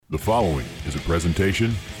The following is a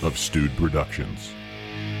presentation of Stewed Productions.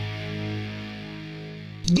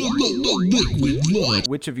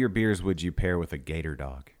 Which of your beers would you pair with a gator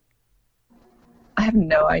dog? I have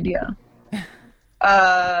no idea.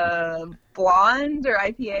 Blonde or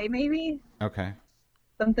IPA maybe? Okay.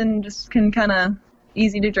 Something just can kind of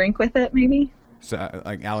easy to drink with it maybe? So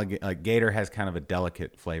like gator has kind of a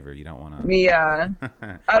delicate flavor. You don't want to. Yeah.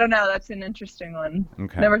 I don't know. That's an interesting one.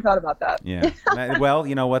 Okay. Never thought about that. Yeah. Well,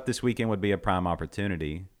 you know what? This weekend would be a prime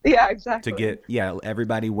opportunity Yeah, exactly. to get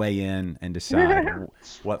everybody weigh in and decide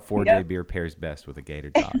what 4J beer pairs best with a gator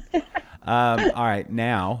dog. All right,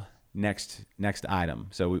 now next item.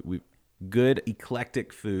 So we good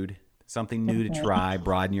eclectic food, something new to try,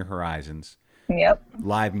 broaden your horizons. Yep.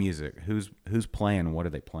 Live music. Who's playing? What are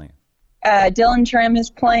they playing? Dylan Trim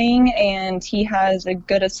is playing, and he has a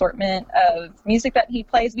good assortment of music that he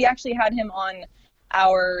plays. We actually had him on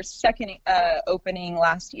our second opening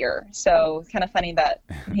last year, so it's kind of funny that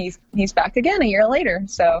he's back again a year later.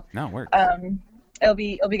 So No, it works. It'll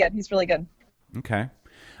be good. He's really good. Okay.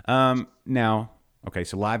 So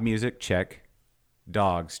live music, check.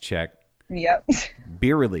 Dogs, check. Yep.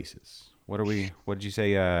 Beer releases. What did you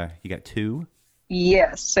say? You got 2?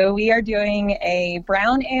 Yes, so we are doing a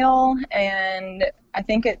brown ale, and I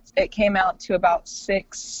think it came out to about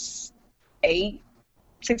 6.8%.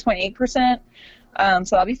 So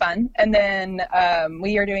that'll be fun. And then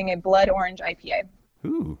we are doing a blood orange IPA.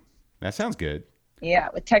 Ooh, that sounds good. Yeah,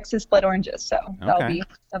 with Texas blood oranges. So that'll be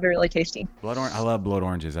really tasty. Blood orange. I love blood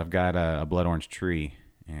oranges. I've got a blood orange tree,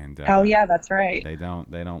 and oh yeah, that's right. They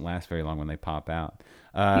don't last very long when they pop out.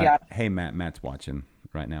 Yeah. Hey Matt's watching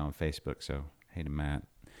right now on Facebook, so. Hey to Matt.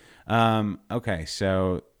 Okay,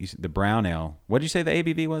 so the brown ale. What did you say the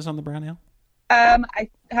ABV was on the brown ale? I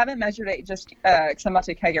haven't measured it just because I'm about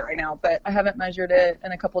to keg it right now, but I haven't measured it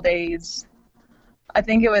in a couple days. I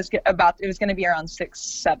think it was going to be around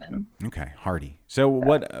 6-7. Okay, hearty. So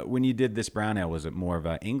what when you did this brown ale, was it more of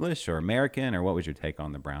a English or American, or what was your take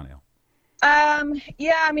on the brown ale?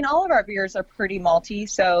 Yeah, I mean, all of our beers are pretty malty,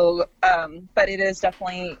 so but it is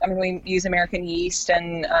definitely, I mean, we use American yeast,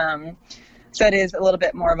 and so it is a little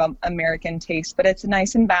bit more of an American taste, but it's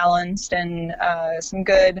nice and balanced, and it's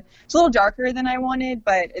a little darker than I wanted,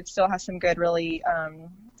 but it still has some good like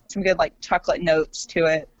chocolate notes to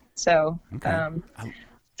it. So I'm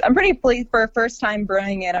pretty pleased for a first time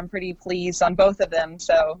brewing it. I'm pretty pleased on both of them.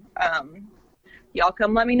 So y'all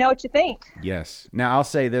come let me know what you think. Yes. Now I'll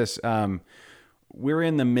say this, we're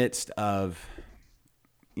in the midst of,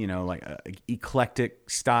 eclectic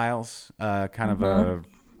styles, kind of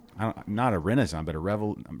not a renaissance, but a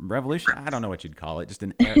revolution. I don't know what you'd call it. Just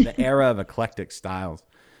the era of eclectic styles,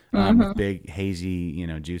 with big, hazy,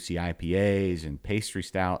 juicy IPAs and pastry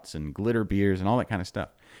stouts and glitter beers and all that kind of stuff.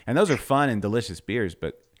 And those are fun and delicious beers.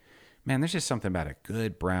 But man, there's just something about a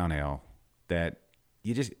good brown ale that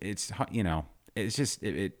it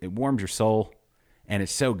warms your soul, and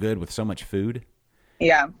it's so good with so much food.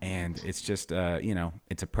 Yeah. And it's just,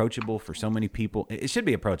 it's approachable for so many people. It should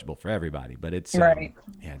be approachable for everybody, but it's, right.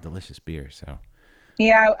 Delicious beer. So,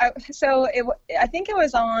 yeah. I think it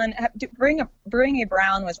was on, brewing a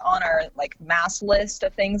brown was on our mass list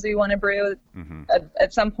of things we want to brew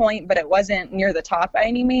at some point, but it wasn't near the top by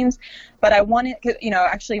any means. But I wanted,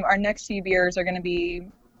 actually our next few beers are going to be a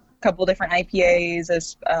couple different IPAs, a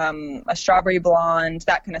strawberry blonde,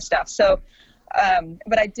 that kind of stuff. So,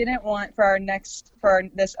 but I didn't want for this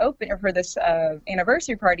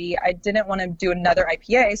anniversary party, I didn't want to do another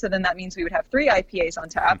IPA. So then that means we would have 3 IPAs on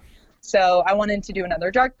tap. So I wanted to do another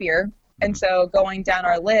dark beer. And so going down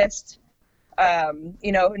our list,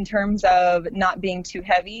 in terms of not being too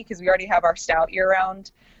heavy, because we already have our stout year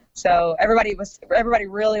round. So everybody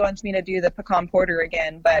really wants me to do the pecan porter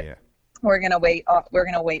again, but we're going to wait. We're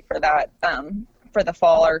going to wait for that, for the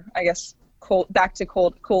fall, or I guess back to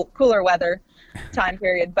cooler weather time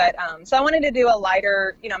period. But so I wanted to do a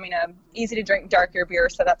lighter, a easy to drink darker beer.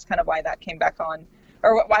 So that's kind of why that came back on,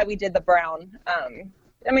 or why we did the brown.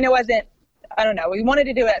 It wasn't, I don't know, we wanted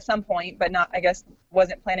to do it at some point, but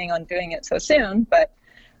wasn't planning on doing it so soon. But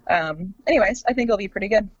anyways, I think it'll be pretty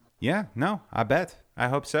good. Yeah, no, I bet. I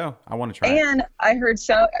hope so. I want to try And I heard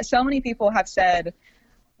so many people have said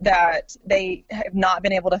that they have not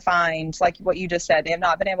been able to find, like what you just said, they have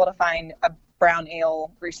not been able to find a brown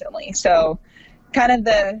ale recently. So kind of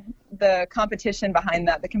the competition behind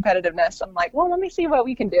that, the competitiveness, I'm like, well, let me see what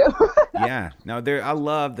we can do. Yeah, no, I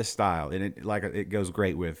love the style, and it goes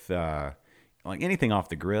great with anything off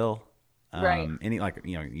the grill. Right. Any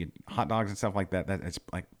hot dogs and stuff like that. That's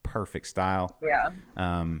perfect style. Yeah.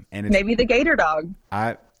 And maybe the gator dog.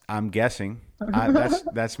 I I'm guessing.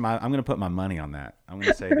 That's my. I'm gonna put my money on that. I'm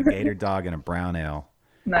gonna say the Gator Dog and a brown ale.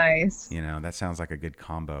 Nice. That sounds like a good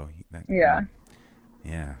combo. Yeah.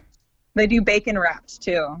 Yeah. They do bacon wrapped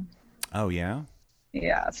too. Oh yeah.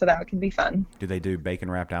 Yeah, so that could be fun. Do they do bacon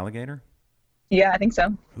wrapped alligator? Yeah, I think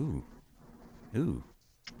so. Ooh.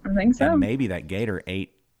 I think so. And maybe that gator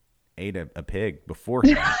ate a pig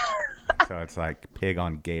beforehand. So it's like pig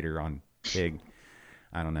on gator on pig.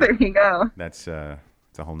 I don't know. There you go. That's a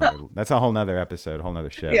whole nother episode, a whole nother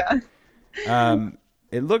show. Yeah.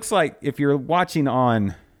 It looks like if you're watching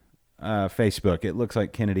on Facebook, it looks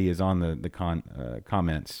like Kennedy is on the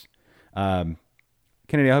comments.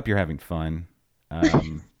 Kennedy, I hope you're having fun.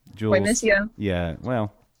 Jules, We miss you. Yeah,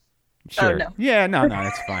 well, sure. Oh, no. Yeah, no,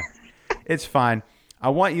 it's fine. It's fine. I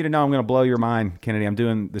want you to know I'm going to blow your mind, Kennedy. I'm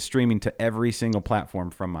doing the streaming to every single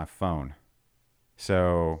platform from my phone.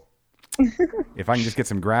 So if I can just get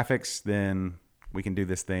some graphics, then we can do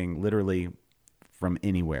this thing literally from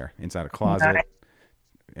anywhere. Inside a closet,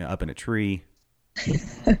 up in a tree.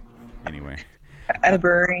 Anyway. At a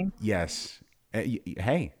brewery. Yes.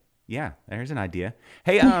 Hey, yeah, there's an idea.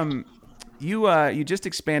 Hey, you just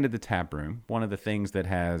expanded the tap room. One of the things that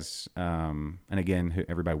has, and again,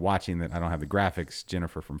 everybody watching that I don't have the graphics,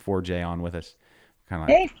 Jennifer from 4J on with us. Kind of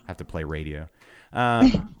like have to play radio.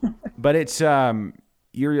 But it's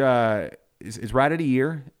it's right at a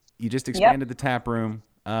year. You just expanded the tap room.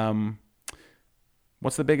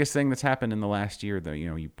 What's the biggest thing that's happened in the last year though?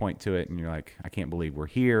 You point to it and you're like, I can't believe we're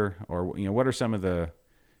here. Or, what are some of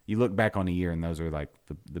you look back on a year and those are like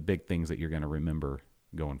the big things that you're going to remember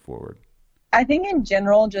going forward? I think in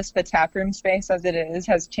general, just the taproom space as it is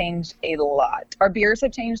has changed a lot. Our beers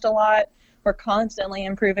have changed a lot. We're constantly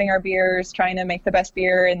improving our beers, trying to make the best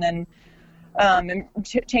beer, and then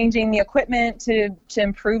changing the equipment to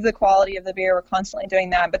improve the quality of the beer. We're constantly doing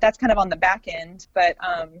that, but that's kind of on the back end. But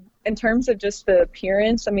in terms of just the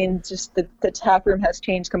appearance, I mean, just the taproom has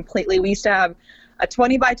changed completely. We used to have a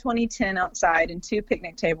 20 by 20 tent outside and 2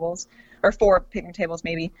 picnic tables, or 4 picnic tables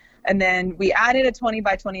maybe. And then we added a 20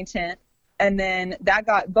 by 20 tent. And then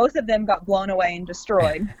both of them got blown away and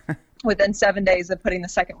destroyed within 7 days of putting the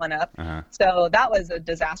second one up. Uh-huh. So that was a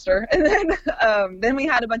disaster. And then we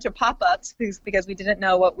had a bunch of pop-ups because we didn't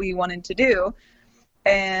know what we wanted to do.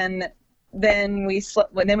 And then we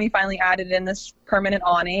finally added in this permanent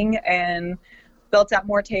awning and built out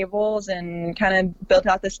more tables and kind of built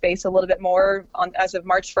out the space a little bit more. As of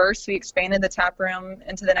March 1st, we expanded the tap room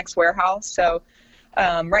into the next warehouse. So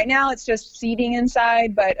right now it's just seating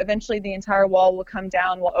inside, but eventually the entire wall will come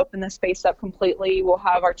down. We'll open the space up completely. We'll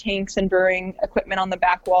have our tanks and brewing equipment on the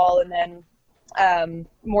back wall, and then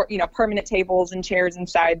more, permanent tables and chairs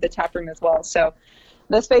inside the tap room as well. So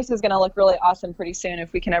the space is going to look really awesome pretty soon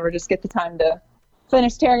if we can ever just get the time to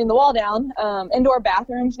finish tearing the wall down. Indoor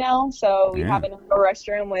bathrooms now. So we have an indoor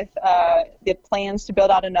restroom with the plans to build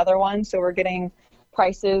out another one. So we're getting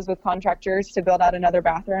prices with contractors to build out another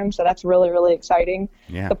bathroom, so that's really, really exciting.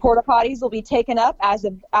 The porta potties will be taken up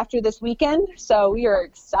after this weekend, so we are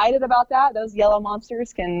excited about that. Those yellow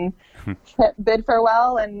monsters can bid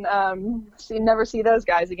farewell and never see those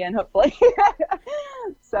guys again, hopefully.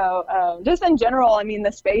 So just in general, I mean,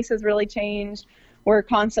 the space has really changed. We're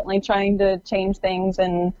constantly trying to change things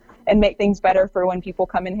and make things better for when people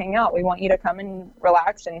come and hang out. We want you to come and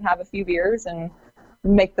relax and have a few beers and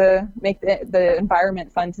make the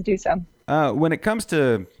environment fun to do so. When it comes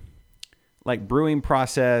to like brewing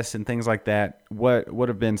process and things like that, what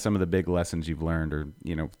have been some of the big lessons you've learned, or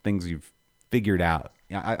things you've figured out?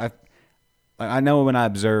 I know when I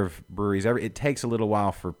observe breweries, it takes a little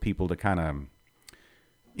while for people to kind of,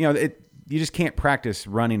 you just can't practice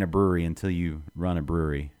running a brewery until you run a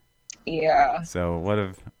brewery. Yeah. So what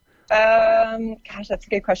have? Gosh, that's a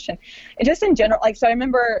good question. And just in general, so I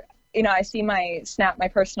remember, I see my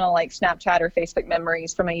personal Snapchat or Facebook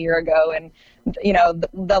memories from a year ago, and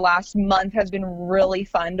the last month has been really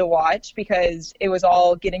fun to watch because it was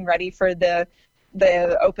all getting ready for the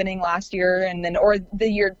opening last year, and then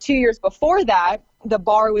 2 years before that, the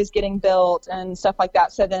bar was getting built and stuff like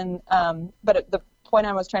that. So then, but the point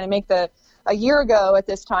I was trying to make, a year ago at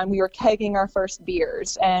this time, we were kegging our first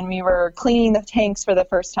beers, and we were cleaning the tanks for the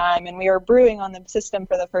first time, and we were brewing on the system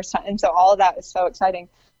for the first time, and so all of that is so exciting.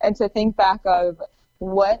 And to think back of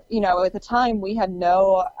what, at the time we had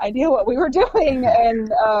no idea what we were doing,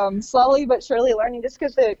 and slowly but surely learning, just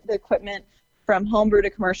because the equipment from homebrew to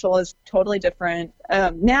commercial is totally different.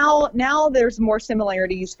 Now there's more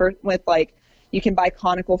similarities with you can buy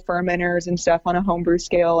conical fermenters and stuff on a homebrew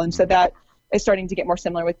scale, and so that is starting to get more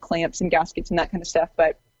similar with clamps and gaskets and that kind of stuff.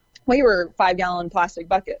 But we were 5-gallon plastic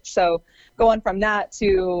buckets. So going from that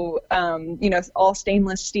to, all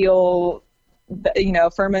stainless steel,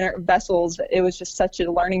 fermenter vessels, it was just such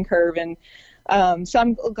a learning curve. And so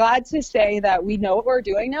I'm glad to say that we know what we're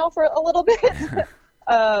doing now for a little bit,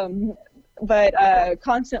 but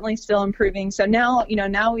constantly still improving. So now,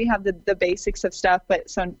 now we have the basics of stuff,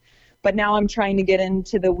 but now I'm trying to get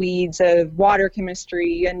into the weeds of water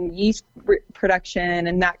chemistry and yeast production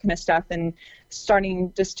and that kind of stuff, and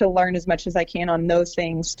starting just to learn as much as I can on those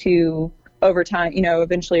things to, over time,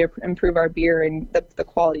 eventually improve our beer and the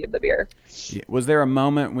quality of the beer. Yeah. Was there a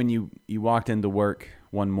moment when you walked into work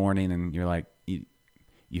one morning and you're like,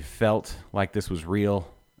 you felt like this was real?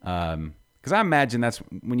 Because I imagine that's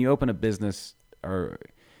when you open a business or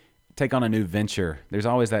take on a new venture, there's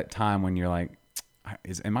always that time when you're like,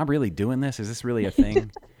 am I really doing this? Is this really a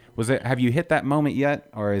thing? Have you hit that moment yet?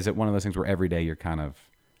 Or is it one of those things where every day you're kind of,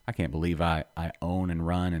 I can't believe I own and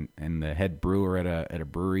run and the head brewer at a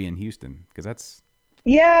brewery in Houston? Because that's...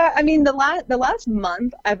 Yeah, I mean, the last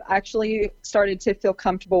month, I've actually started to feel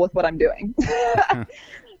comfortable with what I'm doing.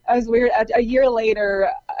 I was weird. A year later,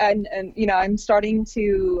 and I'm starting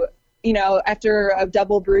to, after a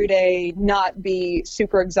double brew day, not be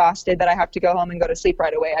super exhausted that I have to go home and go to sleep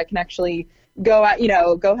right away. I can actually go out,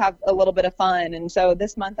 go have a little bit of fun. And so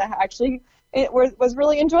this month I actually was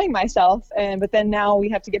really enjoying myself. But then now we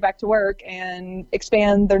have to get back to work and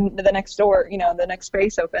expand the next door, the next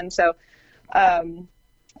space open. So, I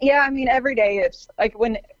mean, every day it's like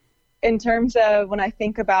in terms of when I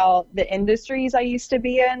think about the industries I used to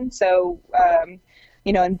be in. So,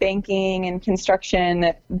 in banking and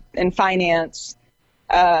construction and finance,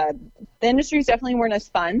 the industries definitely weren't as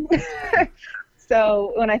fun.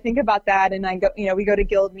 So when I think about that, and I go, we go to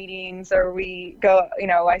guild meetings, or we go,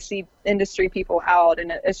 I see industry people out,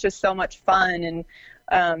 and it's just so much fun,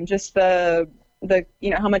 and just the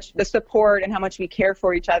how much the support and how much we care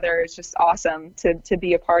for each other is just awesome to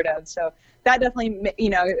be a part of. So that definitely,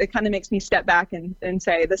 it kind of makes me step back and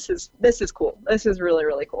say, this is cool. This is really,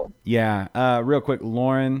 really cool. Yeah. Real quick,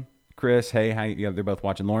 Lauren, Chris, hey, hi. Yeah, they're both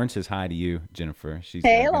watching. Lauren says hi to you, Jennifer.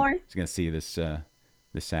 Hey, Lauren. She's gonna see you this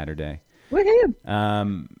Saturday.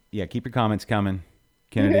 Woohoo! Yeah, keep your comments coming.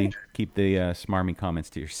 Kennedy, keep the smarmy comments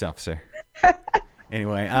to yourself, sir.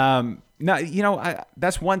 Anyway,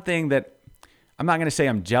 that's one thing that I'm not going to say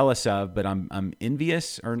I'm jealous of, but I'm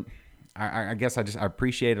envious, or I guess I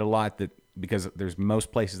appreciate it a lot, that because there's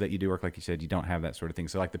most places that you do work, like you said, you don't have that sort of thing.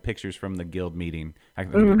 So like the pictures from the guild meeting,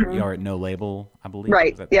 you are at No Label, I believe.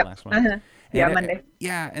 Right. Was that the last one? Uh-huh. Yeah, Monday.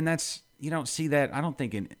 And that's, you don't see that. I don't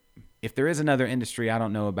think if there is another industry, I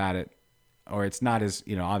don't know about it. Or it's not as,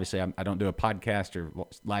 obviously I don't do a podcast or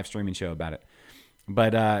live streaming show about it.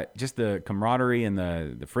 But just the camaraderie and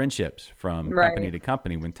the friendships from company to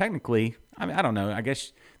company, when technically, I mean, I don't know. I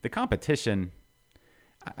guess the competition,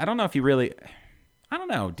 I don't know if you really, I don't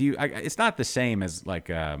know. It's not the same as like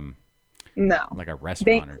a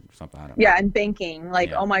restaurant or something. I don't know. Yeah, and banking,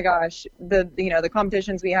 oh my gosh, the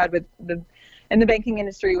competitions we had with in the banking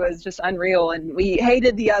industry was just unreal, and we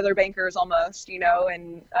hated the other bankers almost,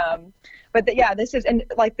 this is, and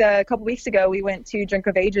like a couple weeks ago, we went to Drink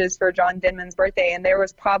of Ages for John Denman's birthday, and there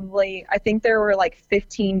was I think there were like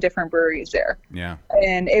 15 different breweries there. Yeah.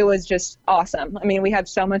 And it was just awesome. I mean, we had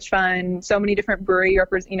so much fun, so many different brewery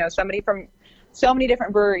somebody from so many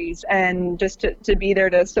different breweries, and just to be there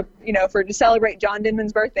to celebrate John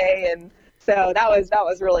Denman's birthday. And so that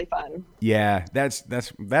was really fun. Yeah, that's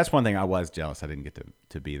one thing I was jealous I didn't get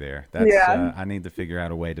to be there. I need to figure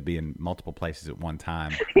out a way to be in multiple places at one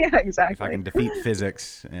time. Yeah, exactly. If I can defeat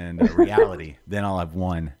physics and reality, then I'll have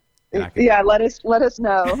won. Let us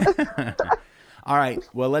know. All right.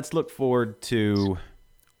 Well, let's look forward to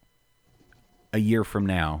a year from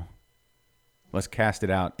now. Let's cast it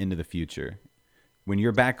out into the future. When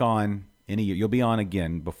you're back on in a year, you'll be on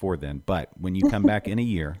again before then, but when you come back in a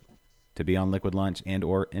year to be on Liquid Lunch and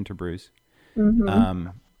or Interbrews,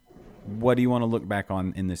 what do you want to look back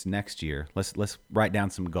on in this next year? Let's write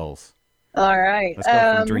down some goals. All right. Let's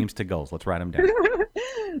go from dreams to goals. Let's write them down.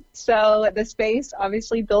 So the space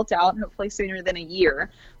obviously built out, hopefully sooner than a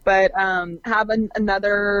year, but have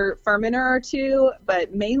another fermenter or two,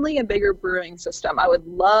 but mainly a bigger brewing system. I would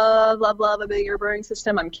love a bigger brewing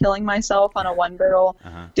system. I'm killing myself on a 1-barrel,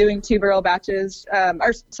 doing 2-barrel batches, a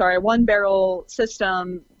 1-barrel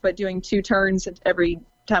system, but doing 2 turns every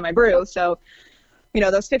time I brew. So,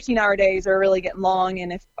 those 15-hour days are really getting long.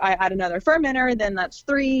 And if I add another fermenter, then that's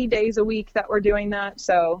 3 days a week that we're doing that.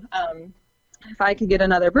 So if I could get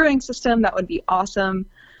another brewing system, that would be awesome.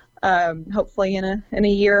 Hopefully in a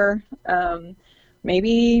year,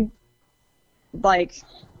 maybe like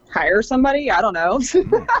hire somebody. I don't know.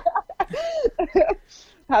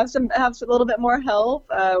 have a little bit more help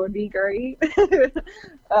would be great.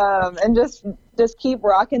 And just keep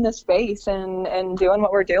rocking the space and doing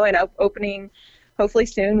what we're doing. Opening, hopefully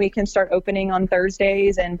soon we can start opening on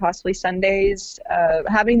Thursdays and possibly Sundays.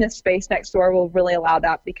 Having this space next door will really allow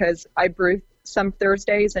that, because I brew some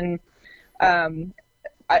Thursdays and I'm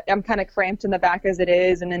kind of cramped in the back as it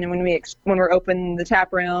is. And then when we're open the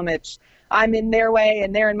tap room, I'm in their way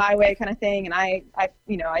and they're in my way kind of thing. And I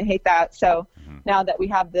hate that. So now that we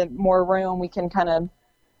have the more room, we can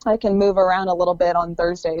I can move around a little bit on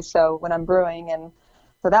Thursdays. So when I'm brewing, and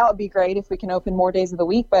so that would be great if we can open more days of the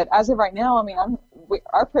week. But as of right now, I mean, we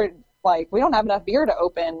don't have enough beer to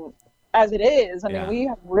open as it is. I mean, we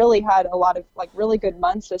have really had a lot of really good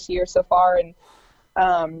months this year so far. And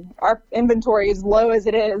our inventory is low as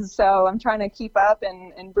it is, so I'm trying to keep up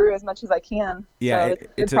and brew as much as I can. Yeah, so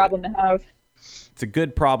it's a good problem to have. It's a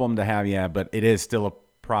good problem to have, yeah, but it is still a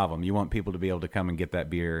problem. You want people to be able to come and get that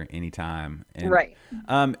beer anytime. And, right.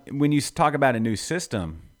 When you talk about a new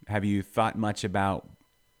system, have you thought much about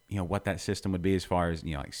what that system would be, as far as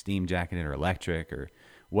like steam jacketed or electric, or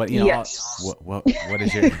what yes. what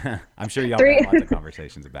is your I'm sure y'all have lots of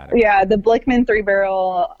conversations about it. Yeah, the Blickman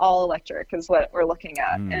 3-barrel all electric is what we're looking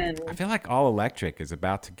at. And I feel like all electric is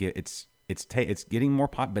about to get it's getting more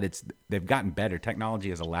pop, but they've gotten better. Technology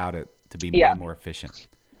has allowed it to be more efficient.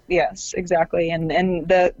 Yes, exactly. And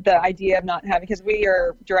the idea of not having, because we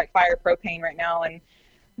are direct fire propane right now, and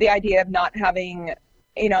the idea of not having,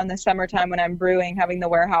 in the summertime when I'm brewing, having the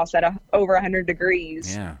warehouse at over 100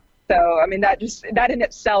 degrees. Yeah. So, I mean, that in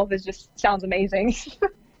itself sounds amazing.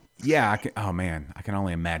 Yeah. I can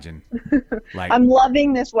only imagine. I'm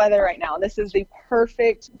loving this weather right now. This is the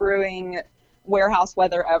perfect brewing warehouse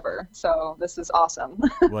weather ever. So this is awesome.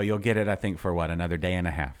 Well, you'll get it, I think, for another day and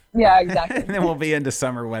a half. Yeah, exactly. And then we'll be into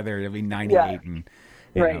summer weather. It'll be 98 and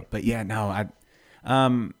right. But yeah, no,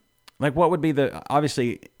 what would be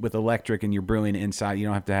obviously with electric and you're brewing inside, you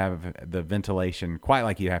don't have to have the ventilation quite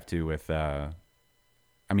like you have to with,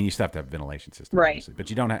 you still have to have a ventilation system, right? Obviously, but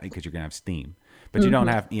you don't have, because you're gonna have steam. But you don't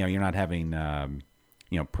have, you're not having,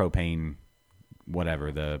 propane,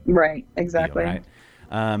 whatever the right, exactly, deal, right?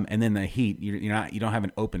 And then the heat, you don't have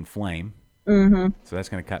an open flame, so that's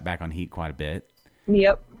gonna cut back on heat quite a bit.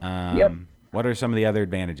 Yep. What are some of the other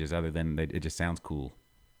advantages other than it just sounds cool?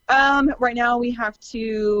 Right now we have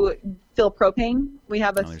to fill propane. We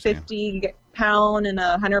have a 50-pound and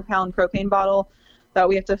a 100-pound propane bottle that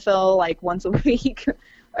we have to fill once a week.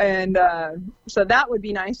 And so that would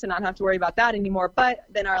be nice to not have to worry about that anymore. But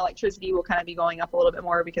then our electricity will kind of be going up a little bit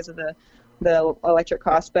more because of the electric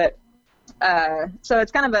cost. But so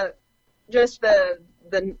it's kind of just the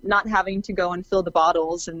not having to go and fill the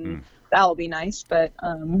bottles, and that will be nice. But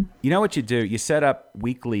you know what you do? You set up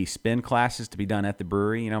weekly spin classes to be done at the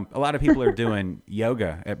brewery. A lot of people are doing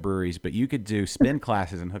yoga at breweries, but you could do spin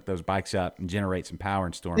classes and hook those bikes up and generate some power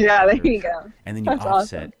and store them. Yeah, there you go. And then you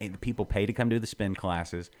offset. Awesome. People pay to come do the spin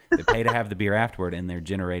classes. They pay to have the beer afterward, and they're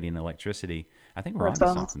generating electricity. I think we're onto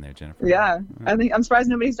something there, Jennifer. Yeah, I'm surprised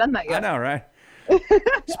nobody's done that yet. I know, right?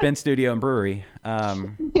 Spin Stew-dio and brewery.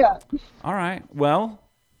 Yeah. All right. Well,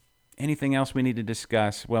 anything else we need to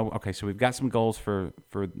discuss? Well, okay, so we've got some goals for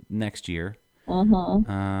next year.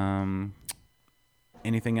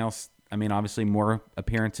 Anything else? Obviously more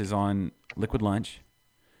appearances on Liquid Lunch.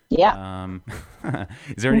 Yeah.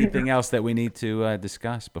 Is there anything else that we need to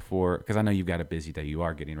discuss before? Because I know you've got a busy day. You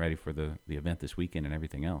are getting ready for the event this weekend and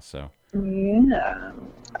everything else. So. Yeah,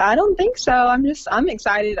 I don't think so. I'm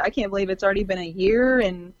excited. I can't believe it's already been a year,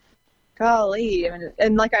 and golly.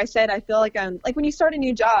 And like I said, I feel like I'm when you start a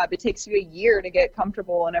new job, it takes you a year to get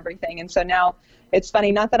comfortable and everything. And so now it's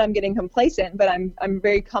funny, not that I'm getting complacent, but I'm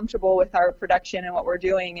very comfortable with our production and what we're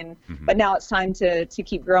doing. And but now it's time to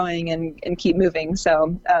keep growing and keep moving.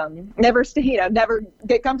 So never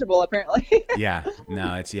get comfortable apparently. Yeah,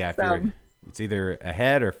 no, it's it's either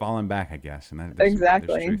ahead or falling back, I guess. And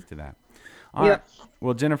exactly. There's truth to that. All right.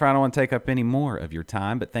 Well, Jennifer, I don't want to take up any more of your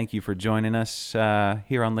time, but thank you for joining us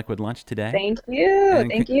here on Liquid Lunch today. Thank you.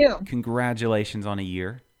 Thank you. Congratulations on a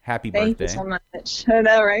year. Happy birthday. Thank you so much. I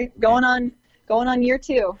know, right? Going on year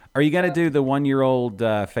 2. Are you going to do the 1-year-old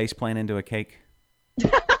face plant into a cake?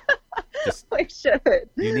 I should.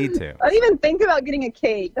 You need to. I didn't even think about getting a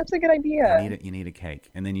cake. That's a good idea. You need a cake,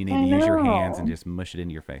 and then you need to use your hands and just mush it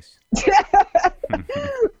into your face.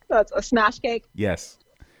 That's a smash cake? Yes.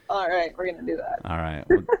 All right, we're going to do that. All right.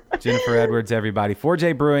 Well, Jennifer Edwards, everybody.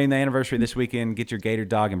 4J Brewing, the anniversary this weekend. Get your Gator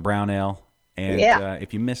Dog and Brown Ale. And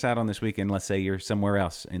if you miss out on this weekend, let's say you're somewhere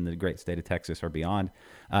else in the great state of Texas or beyond,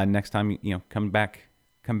 next time, come back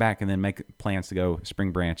come back and then make plans to go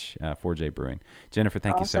Spring Branch 4J Brewing. Jennifer,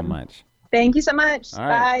 thank you so much. Thank you so much. All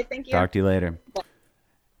right. Bye. Thank you. Talk to you later.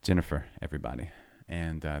 Jennifer, everybody.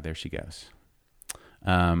 And there she goes.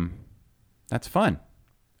 That's fun.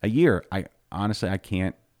 A year. I honestly, I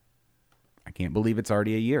can't believe it's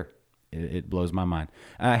already a year. It blows my mind.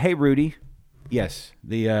 Hey, Rudy. Yes,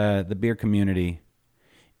 the beer community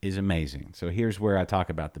is amazing. So here's where I talk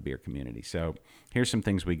about the beer community. So here's some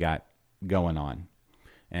things we got going on.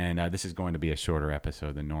 And this is going to be a shorter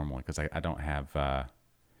episode than normal because I don't have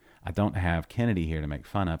Kennedy here to make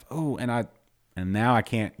fun of. Oh, and now I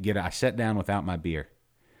can't get it. I sat down without my beer.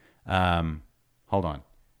 Hold on.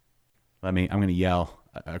 I'm going to yell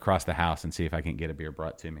across the house and see if I can get a beer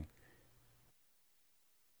brought to me.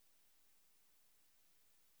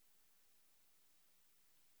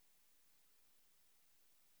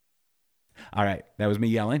 All right, that was me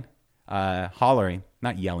yelling, hollering,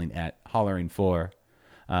 not yelling at, hollering for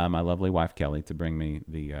my lovely wife Kelly to bring me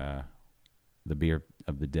the beer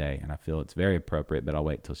of the day, and I feel it's very appropriate, but I'll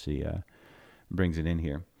wait till she brings it in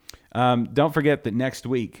here. Don't forget that next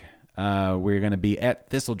week we're going to be at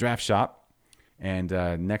Thistle Draft Shop, and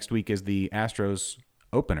next week is the Astros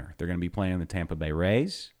opener. They're going to be playing the Tampa Bay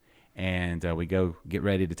Rays, and we go get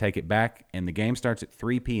ready to take it back, and the game starts at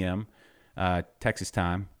 3 p.m. Texas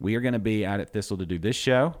time. We are going to be out at Thistle to do this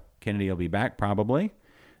show. Kennedy will be back probably,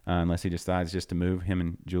 unless he decides just to move. Him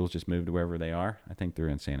and Jules just moved to wherever they are. I think they're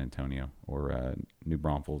in San Antonio or New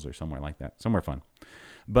Braunfels or somewhere like that. Somewhere fun.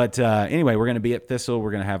 But anyway, we're going to be at Thistle.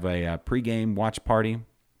 We're going to have a pregame watch party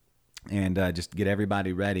and just get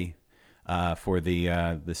everybody ready for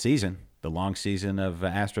the season, the long season of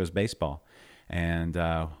Astros baseball. And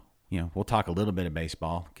we'll talk a little bit of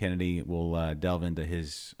baseball. Kennedy will delve into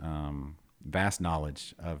his vast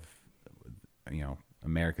knowledge of,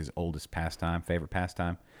 America's oldest pastime, favorite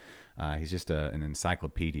pastime. He's just an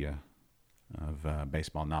encyclopedia of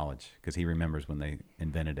baseball knowledge because he remembers when they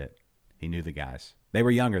invented it. He knew the guys. They were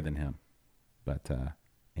younger than him, but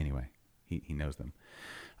anyway, he knows them.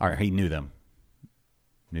 All right, he knew them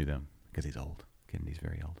because he's old. Kennedy's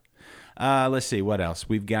very old. Let's see what else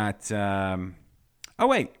we've got.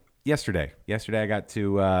 Yesterday I got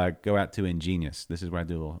to go out to Ingenious. This is where I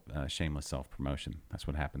do a little shameless self-promotion. That's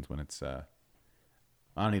what happens when it's...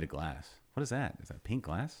 I don't need a glass. What is that? Is that pink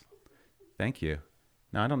glass? Thank you.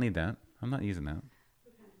 No, I don't need that. I'm not using that.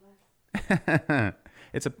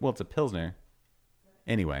 It's a Pilsner.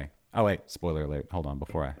 Anyway. Oh, wait. Spoiler alert. Hold on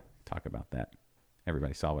before I talk about that.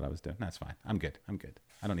 Everybody saw what I was doing. That's fine. I'm good.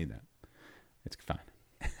 I don't need that. It's fine.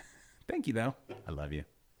 Thank you, though. I love you.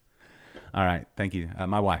 All right. Thank you.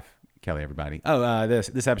 My wife, Kelly, everybody. Oh,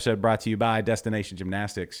 this episode brought to you by Destination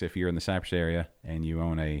Gymnastics. If you're in the Cypress area and you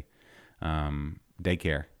own a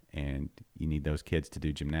daycare and you need those kids to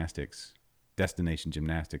do gymnastics, Destination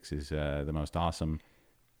Gymnastics is the most awesome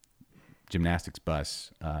gymnastics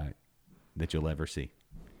bus that you'll ever see.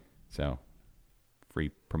 So, free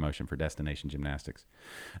promotion for Destination Gymnastics.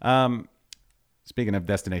 Speaking of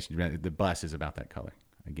Destination Gymnastics, the bus is about that color.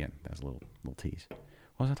 Again, that's a little tease.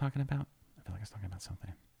 What was I talking about? I feel like I was talking about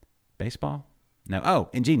something. Baseball? No. Oh,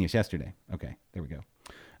 Ingenious yesterday. Okay, there we go.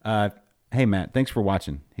 Hey, Matt, thanks for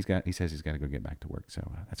watching. He says he's got to go get back to work, so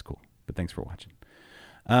that's cool. But thanks for watching.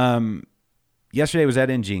 Yesterday was at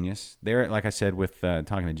Ingenious. They're, like I said, with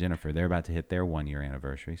talking to Jennifer, they're about to hit their 1-year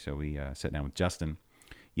anniversary. So we sat down with Justin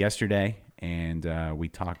yesterday, and we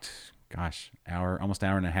talked, almost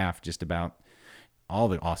hour and a half, just about all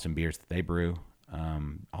the awesome beers that they brew.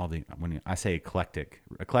 When I say eclectic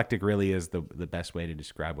really is the best way to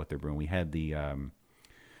describe what they're brewing. We had the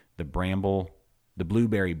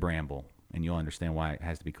blueberry bramble, and you'll understand why it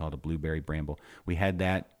has to be called a blueberry bramble. We had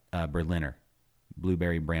that Berliner,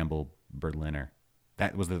 blueberry bramble Berliner.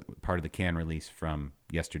 That was the part of the can release from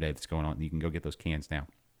yesterday that's going on. You can go get those cans now.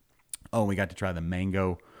 Oh, we got to try the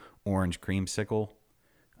mango orange creamsicle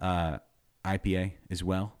IPA as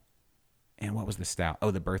well. And what was the stout?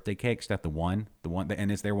 Oh, the birthday cake stout, the one,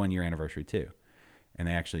 and it's their 1-year anniversary too. And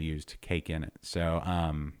they actually used cake in it. So,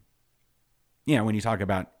 when you talk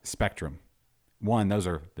about spectrum, those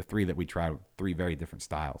are the 3 that we tried, 3 very different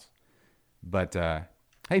styles. But,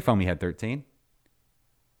 hey, Foamy Head 13.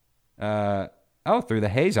 Through the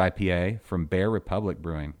Haze IPA from Bear Republic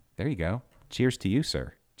Brewing. There you go. Cheers to you,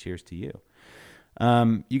 sir. Cheers to you.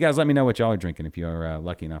 You guys let me know what y'all are drinking if you're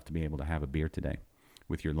lucky enough to be able to have a beer today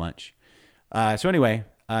with your lunch. So anyway,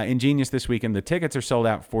 Ingenious this weekend. The tickets are sold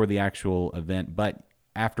out for the actual event, but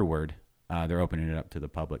afterward, they're opening it up to the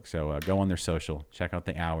public. So go on their social, check out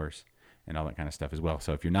the hours and all that kind of stuff as well.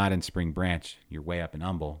 So if you're not in Spring Branch, you're way up in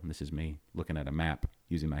Humble. And this is me looking at a map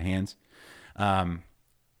using my hands.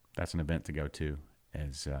 That's an event to go to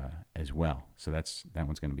as well. So that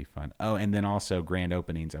one's going to be fun. Oh, and then also grand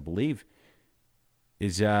openings, I believe,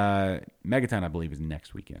 is Megaton. I believe is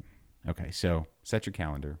next weekend. Okay, so set your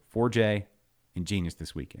calendar. 4J and Genius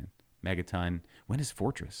this weekend. Megaton. When is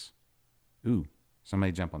Fortress? Ooh,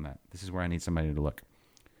 somebody jump on that. This is where I need somebody to look.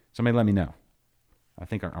 Somebody let me know. I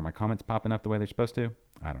think are my comments popping up the way they're supposed to?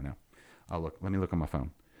 I don't know. I'll look. Let me look on my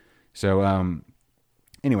phone. So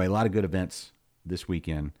anyway, a lot of good events this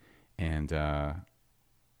weekend, and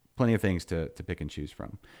plenty of things to pick and choose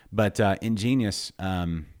from. But Ingenious,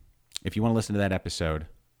 if you want to listen to that episode,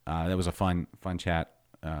 that was a fun chat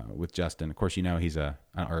with Justin. Of course, you know he's or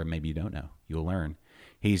maybe you don't know. You'll learn.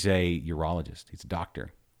 He's a urologist. He's a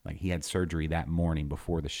doctor. Like, he had surgery that morning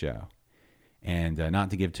before the show. And not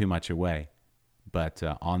to give too much away, but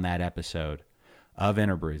on that episode of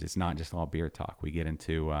Interbrews, it's not just all beer talk. We get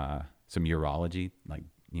into some urology, like,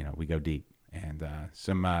 we go deep, and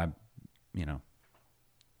some,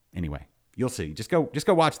 anyway, you'll see. Just go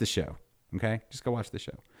watch the show. Okay, just go watch the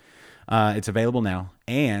show. It's available now,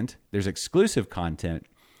 and there's exclusive content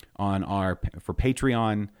for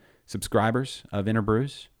Patreon subscribers of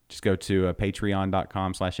Interbrews. Just go to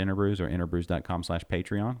patreon.com/interbrews or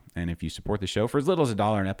interbrews.com/Patreon. And if you support the show for as little as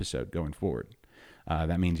 $1 an episode going forward,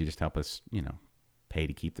 that means you just help us, pay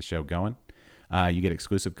to keep the show going. You get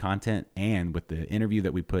exclusive content. And with the interview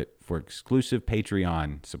that we put for exclusive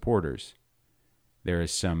Patreon supporters, there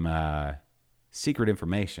is some secret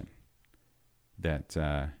information that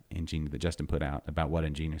that Justin put out about what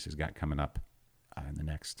Ingenious has got coming up in the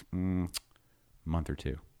next month or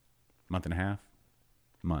two. Month and a half?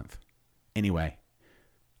 Month. Anyway,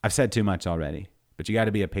 I've said too much already, but you got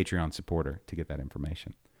to be a Patreon supporter to get that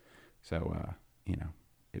information. So,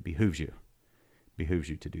 it behooves you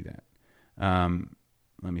to do that.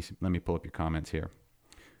 Let me pull up your comments here.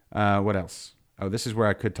 What else? Oh, this is where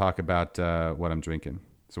I could talk about what I'm drinking.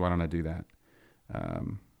 So why don't I do that?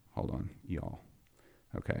 Hold on, y'all.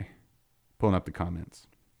 Okay. Pulling up the comments.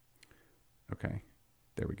 Okay.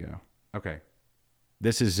 There we go. Okay.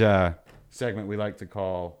 This is a segment we like to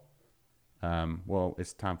call,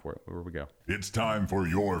 it's time for it. Where we go? It's time for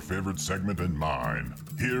your favorite segment and mine,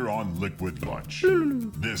 here on Liquid Lunch.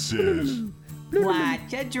 This is...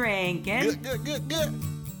 What you drinking? Good.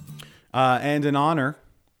 And in honor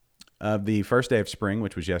of the first day of spring,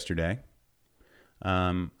 which was yesterday,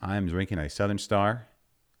 I am drinking a Southern Star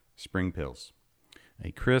Spring Pils,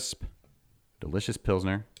 a crisp, delicious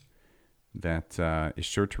Pilsner that is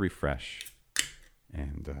sure to refresh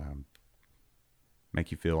and make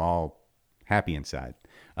you feel all happy inside,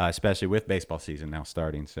 especially with baseball season now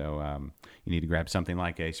starting. So you need to grab something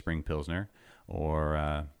like a Spring Pilsner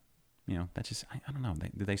or... that's just, I don't know.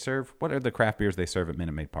 Do they serve, what are the craft beers they serve at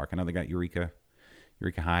Minute Maid Park? I know they got Eureka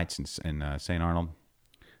Heights and St. Arnold.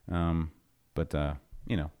 But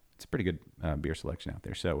it's a pretty good beer selection out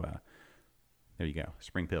there. So there you go.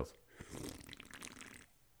 Spring Pils.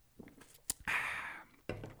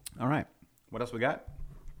 All right. What else we got?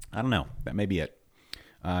 I don't know. That may be it.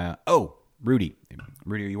 Rudy.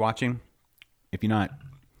 Rudy, are you watching? If you're not,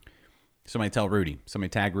 somebody tell Rudy. Somebody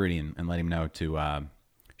tag Rudy and let him know to...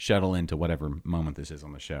 shuttle into whatever moment this is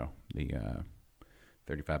on the show, the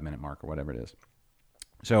 35-minute mark or whatever it is.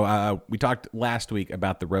 So we talked last week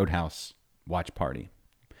about the Roadhouse watch party.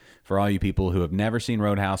 For all you people who have never seen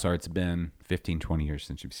Roadhouse, or it's been 15, 20 years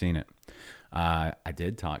since you've seen it, I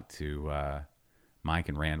did talk to Mike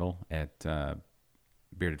and Randall at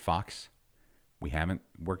Bearded Fox. We haven't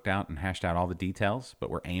worked out and hashed out all the details, but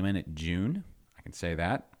we're aiming at June. I can say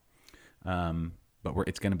that. But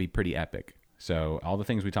it's going to be pretty epic. So all the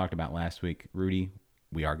things we talked about last week, Rudy,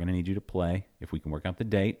 we are going to need you to play if we can work out the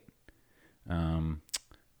date. And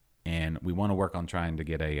we want to work on trying to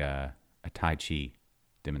get a Tai Chi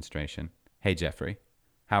demonstration. Hey, Jeffrey,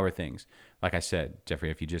 how are things? Like I said,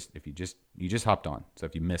 Jeffrey, if you just hopped on, so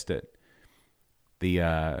if you missed it,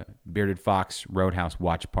 the Bearded Fox Roadhouse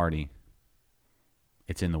watch party,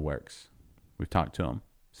 it's in the works. We've talked to them,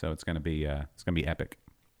 so it's going to be epic.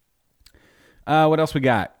 What else we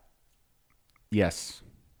got? Yes,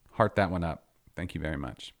 heart that one up. Thank you very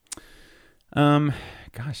much.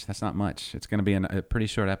 Gosh, that's not much. It's going to be a pretty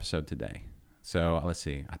short episode today. So let's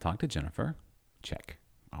see. I talked to Jennifer. Check.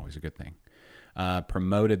 Always a good thing.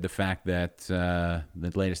 Promoted the fact that the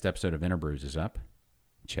latest episode of Interbrews is up.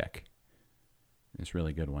 Check. It's a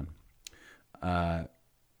really good one.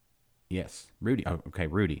 Yes, Rudy. Oh, okay,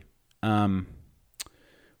 Rudy. What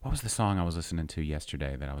was the song I was listening to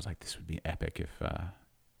yesterday that I was like, this would be epic if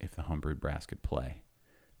the homebrewed brass could play?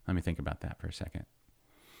 Let me think about that for a second.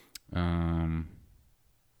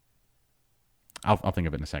 I'll think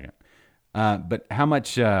of it in a second. But how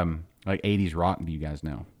much Like 80s rock, do you guys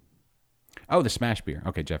know? Oh, the smash beer.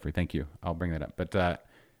 Okay, Jeffrey, thank you. I'll bring that up. But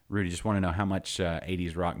Rudy, just want to know how much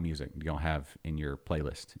 80s rock music do y'all have in your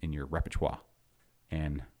playlist, in your repertoire?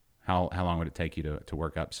 And how long would it take you to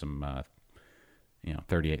work up some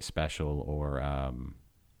 38 Special or I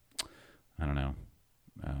don't know,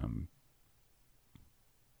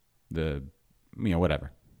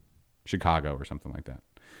 whatever, Chicago or something like that.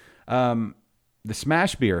 The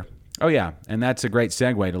smash beer. Oh yeah, and that's a great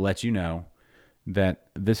segue to let you know that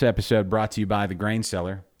this episode brought to you by the Grain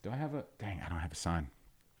Cellar. Do I have I don't have a sign.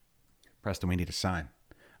 Preston, we need a sign.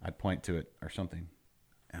 I'd point to it or something.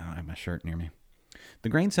 I don't have my shirt near me. The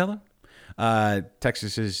Grain Cellar.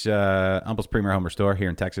 Texas's Humble's Premier Homer Store here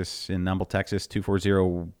in Texas, in Humble, Texas,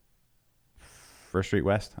 240 First Street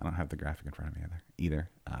West. I don't have the graphic in front of me either.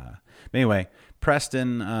 But anyway,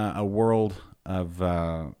 Preston, a world of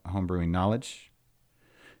homebrewing knowledge.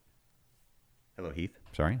 Hello, Heath.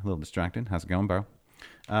 Sorry, a little distracted. How's it going, bro?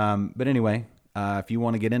 But anyway, if you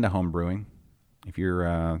want to get into homebrewing, if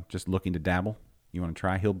you're just looking to dabble, you want to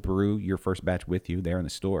try, he'll brew your first batch with you there in the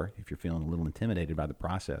store if you're feeling a little intimidated by the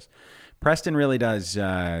process. Preston really does,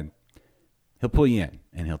 he'll pull you in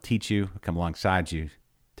and he'll teach you, he'll come alongside you,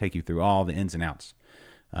 take you through all the ins and outs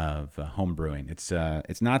of home brewing. It's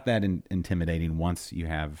not that intimidating once you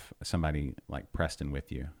have somebody like Preston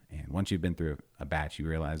with you. And once you've been through a batch, you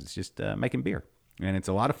realize it's just making beer. And it's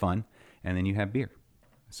a lot of fun. And then you have beer.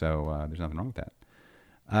 So there's nothing wrong with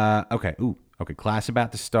that. Okay. Class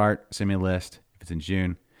about to start. Send me a list. If it's in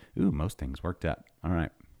June. Most things worked up. All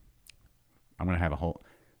right. I'm going to have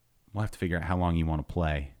we'll have to figure out how long you want to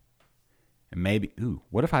play. And maybe,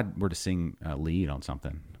 what if I were to sing a lead on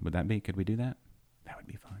something? Could we do that? That would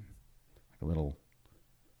be fun. Like a little,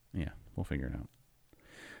 yeah, we'll figure it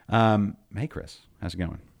out. Hey, Chris, how's it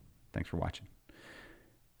going? Thanks for watching.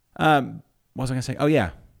 What was I going to say? Oh, yeah,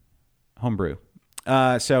 homebrew.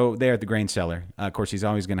 So there at the Grain Cellar, of course, he's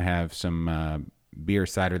always going to have some beer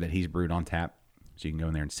cider that he's brewed on tap. So you can go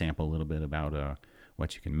in there and sample a little bit about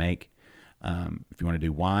what you can make. If you want to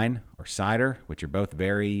do wine or cider, which are both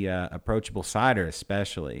very approachable, cider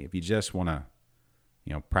especially, if you just want to,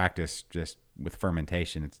 practice just with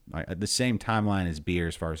fermentation, it's like the same timeline as beer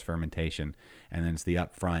as far as fermentation, and then it's the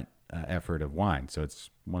upfront effort of wine. So it's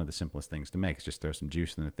one of the simplest things to make. It's just throw some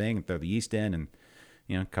juice in the thing and throw the yeast in, and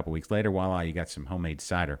a couple weeks later, voila, you got some homemade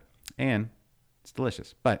cider, and it's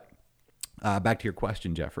delicious. But back to your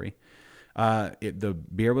question, Jeffrey. The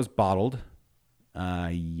beer was bottled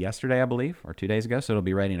yesterday, I believe, or 2 days ago, so it'll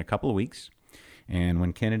be ready in a couple of weeks. And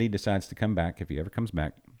when Kennedy decides to come back, if he ever comes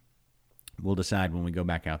back, we'll decide when we go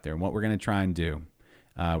back out there. And what we're going to try and do,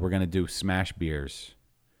 we're going to do smash beers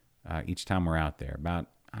each time we're out there, about,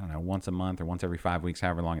 once a month or once every 5 weeks,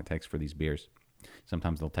 however long it takes for these beers.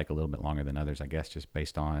 Sometimes they'll take a little bit longer than others, I guess, just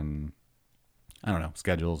based on,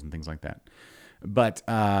 schedules and things like that. But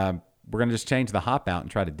we're going to just change the hop out and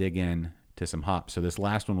try to dig in to some hops. So this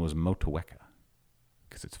last one was Motueka,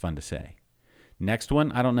 because it's fun to say. Next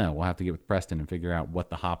one, I don't know. We'll have to get with Preston and figure out what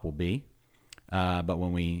the hop will be. But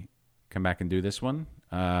when we come back and do this one,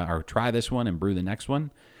 or try this one and brew the next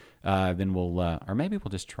one, then we'll, or maybe we'll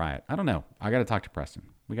just try it. I don't know. I got to talk to Preston.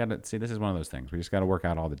 We got to see. This is one of those things. We just got to work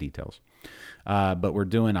out all the details. But we're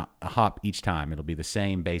doing a hop each time. It'll be the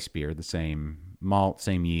same base beer, the same malt,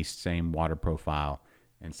 same yeast, same water profile,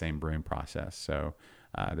 and same brewing process. So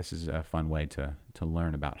this is a fun way to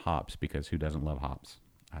learn about hops, because who doesn't love hops?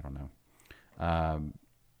 I don't know. I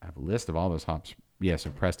have a list of all those hops. Yes,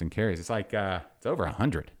 of Preston carries. It's like it's over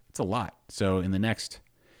 100. It's a lot. So in the next,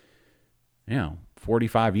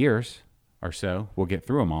 45 years or so, we'll get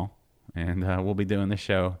through them all, and we'll be doing this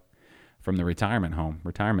show from the retirement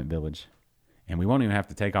village, and we won't even have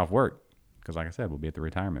to take off work, because, like I said, we'll be at the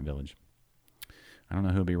retirement village. I don't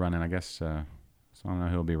know who'll be running. I guess so. I don't know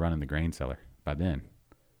who'll be running the Grain Cellar by then.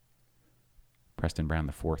 Preston Brown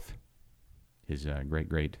the Fourth, his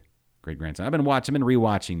great grandson. I've been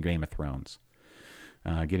rewatching Game of Thrones,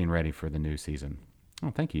 getting ready for the new season. Oh,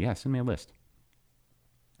 thank you. Yeah, send me a list.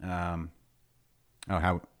 How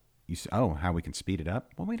we can speed it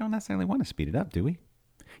up? Well, we don't necessarily want to speed it up, do we?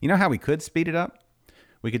 You know how we could speed it up?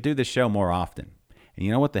 We could do this show more often. And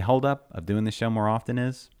you know what the holdup of doing this show more often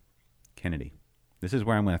is? Kennedy. This is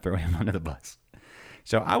where I'm going to throw him under the bus.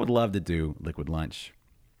 So I would love to do Liquid Lunch,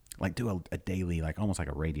 like do a daily, like almost like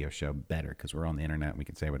a radio show better, because we're on the internet and we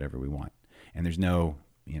can say whatever we want. And there's no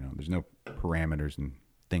parameters and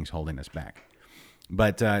things holding us back.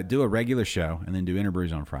 But do a regular show and then do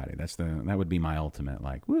Interbrews on Friday. That would be my ultimate,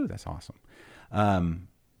 like, woo, that's awesome.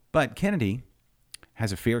 But Kennedy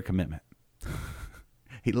has a fear of commitment.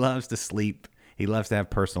 He loves to sleep. He loves to have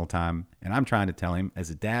personal time. And I'm trying to tell him, as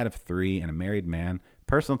a dad of 3 and a married man,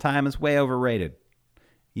 personal time is way overrated.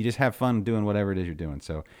 You just have fun doing whatever it is you're doing.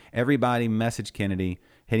 So everybody message Kennedy,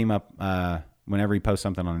 hit him up whenever he posts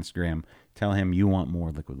something on Instagram. Tell him you want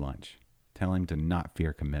more Liquid Lunch. Tell him to not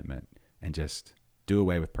fear commitment and just do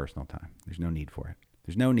away with personal time. There's no need for it.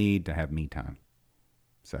 There's no need to have me time.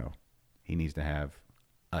 So he needs to have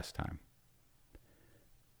us time.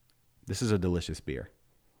 This is a delicious beer.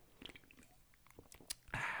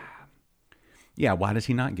 Yeah, why does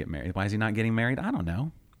he not get married? Why is he not getting married? I don't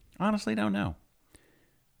know. Honestly, don't know.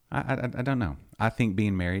 I don't know. I think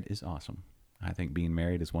being married is awesome. I think being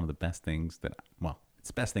married is one of the best things it's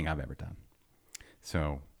the best thing I've ever done.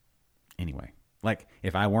 So anyway, like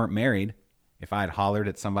if I weren't married, if I had hollered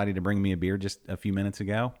at somebody to bring me a beer just a few minutes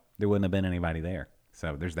ago, there wouldn't have been anybody there.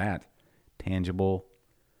 So there's that tangible,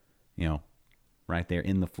 right there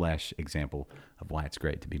in the flesh example of why it's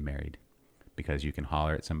great to be married, because you can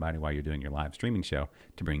holler at somebody while you're doing your live streaming show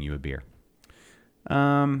to bring you a beer.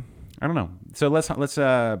 I don't know. So let's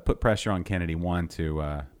put pressure on Kennedy, 1,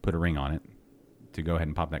 to put a ring on it, to go ahead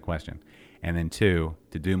and pop that question, and then 2,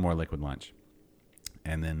 to do more Liquid Lunch,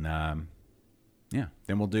 and then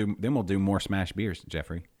then we'll do more smash beers,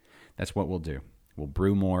 Jeffrey. That's what we'll do. We'll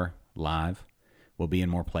brew more live. We'll be in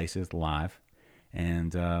more places live,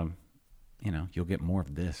 and you'll get more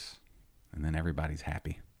of this, and then everybody's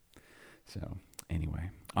happy. So anyway,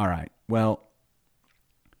 all right. Well,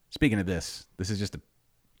 speaking of this is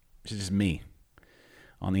just me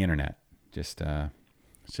on the internet, just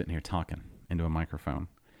sitting here talking into a microphone,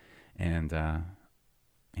 and I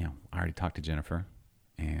already talked to Jennifer,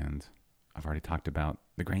 and I've already talked about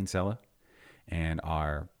the grain cellar and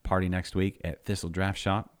our party next week at Thistle Draft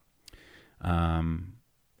Shop.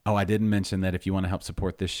 I didn't mention that if you want to help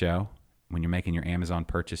support this show, when you're making your Amazon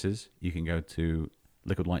purchases, you can go to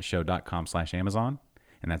liquidlunchshow.com/Amazon,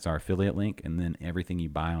 and that's our affiliate link. And then everything you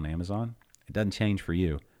buy on Amazon, it doesn't change for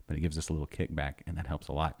you, but it gives us a little kickback, and that helps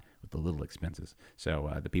a lot with the little expenses.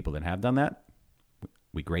 So the people that have done that,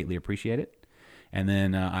 we greatly appreciate it. And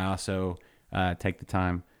then I also take the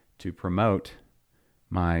time to promote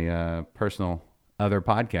my personal other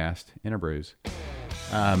podcast, Interbrews.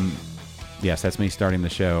 Yes, that's me starting the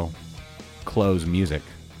show, Close Music,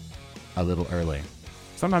 a little early.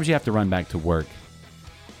 Sometimes you have to run back to work,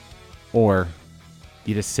 or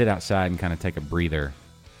you just sit outside and kind of take a breather.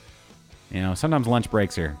 Sometimes lunch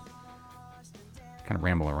breaks are kind of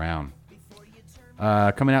ramble around.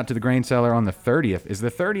 Coming out to the grain cellar on the 30th. Is the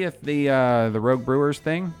 30th the Rogue Brewers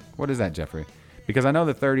thing? What is that, Jeffrey? Because I know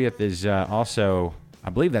the 30th is also, I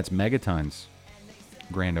believe that's Megaton's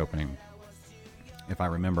grand opening, if I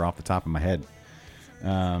remember off the top of my head.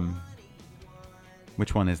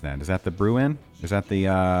 Which one is that? Is that the Brew-In? Is that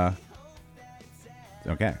the...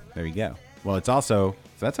 Okay, there you go. Well, it's also...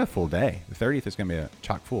 So that's a full day. The 30th is going to be a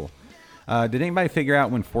chock full. Did anybody figure out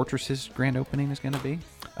when Fortress's grand opening is going to be?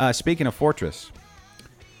 Speaking of Fortress,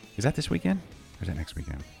 is that this weekend? Or is that next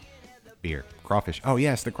weekend? Beer. Crawfish. Oh,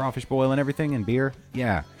 yes, the crawfish boil and everything, and beer.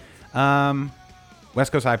 Yeah.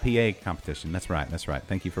 West Coast IPA competition. That's right.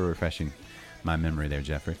 Thank you for refreshing my memory there,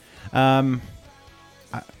 Jeffrey.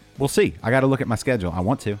 We'll see. I got to look at my schedule. I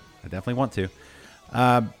definitely want to.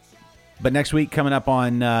 But next week, coming up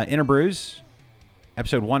on Interbrews,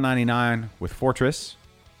 episode 199 with Fortress,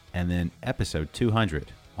 and then episode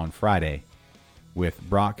 200 on Friday with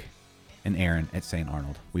Brock and Aaron at St.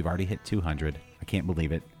 Arnold. We've already hit 200. I can't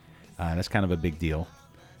believe it. That's kind of a big deal.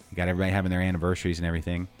 You got everybody having their anniversaries and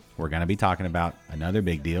everything. We're going to be talking about another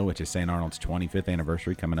big deal, which is St. Arnold's 25th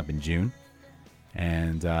anniversary coming up in June.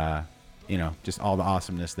 And, just all the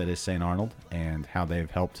awesomeness that is St. Arnold and how they've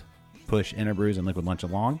helped push Interbrews and Liquid Lunch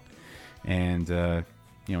along, and,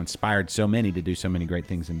 inspired so many to do so many great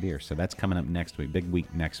things in beer. So that's coming up next week, big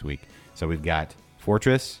week next week. So we've got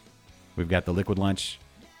Fortress, we've got the Liquid Lunch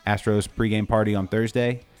Astros pregame party on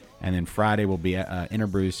Thursday, and then Friday will be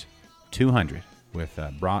Interbrews 200 with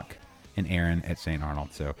Brock and Aaron at St.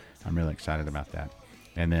 Arnold. So I'm really excited about that.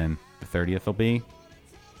 And then the 30th will be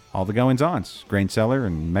all the goings-ons, Grain Cellar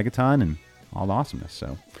and Megaton and all the awesomeness.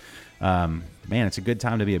 So, man, it's a good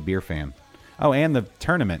time to be a beer fan. Oh, and the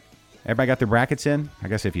tournament. Everybody got their brackets in? I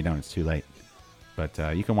guess if you don't, it's too late. But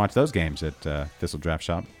you can watch those games at Thistle Draft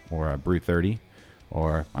Shop or Brew 30.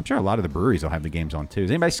 Or I'm sure a lot of the breweries will have the games on, too. Is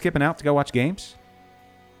anybody skipping out to go watch games?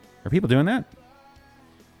 Are people doing that?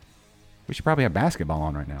 We should probably have basketball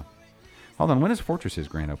on right now. Hold on. When is Fortress's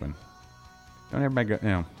grand open? Don't everybody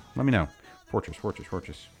go... let me know. Fortress.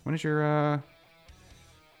 When is your...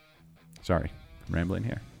 Sorry. I'm rambling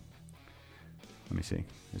here. Let me see.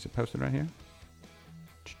 Is it posted right here?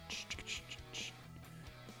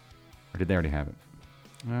 Or did they already have it?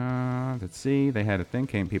 Let's see. They had a thing.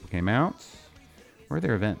 People came out. Where are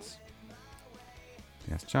their events?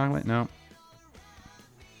 Yes, chocolate. No.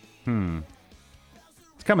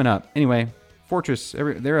 It's coming up. Anyway, Fortress.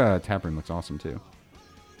 Their tap room looks awesome too.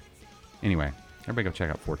 Anyway, everybody go check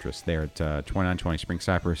out Fortress. They're at 2920 Spring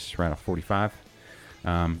Cypress, right off 45,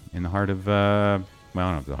 in the heart of I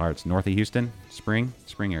don't know if the heart's north of Houston, Spring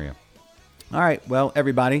area. All right, well,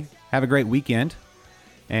 everybody, have a great weekend,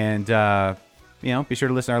 and be sure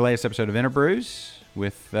to listen to our latest episode of Interbrews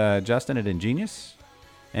with Justin at Ingenious,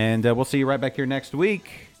 and we'll see you right back here next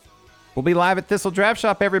week. We'll be live at Thistle Draft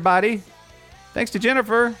Shop, everybody. Thanks to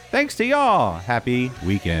Jennifer. Thanks to y'all. Happy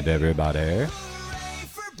weekend, everybody.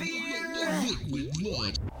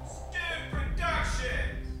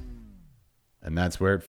 And that's where it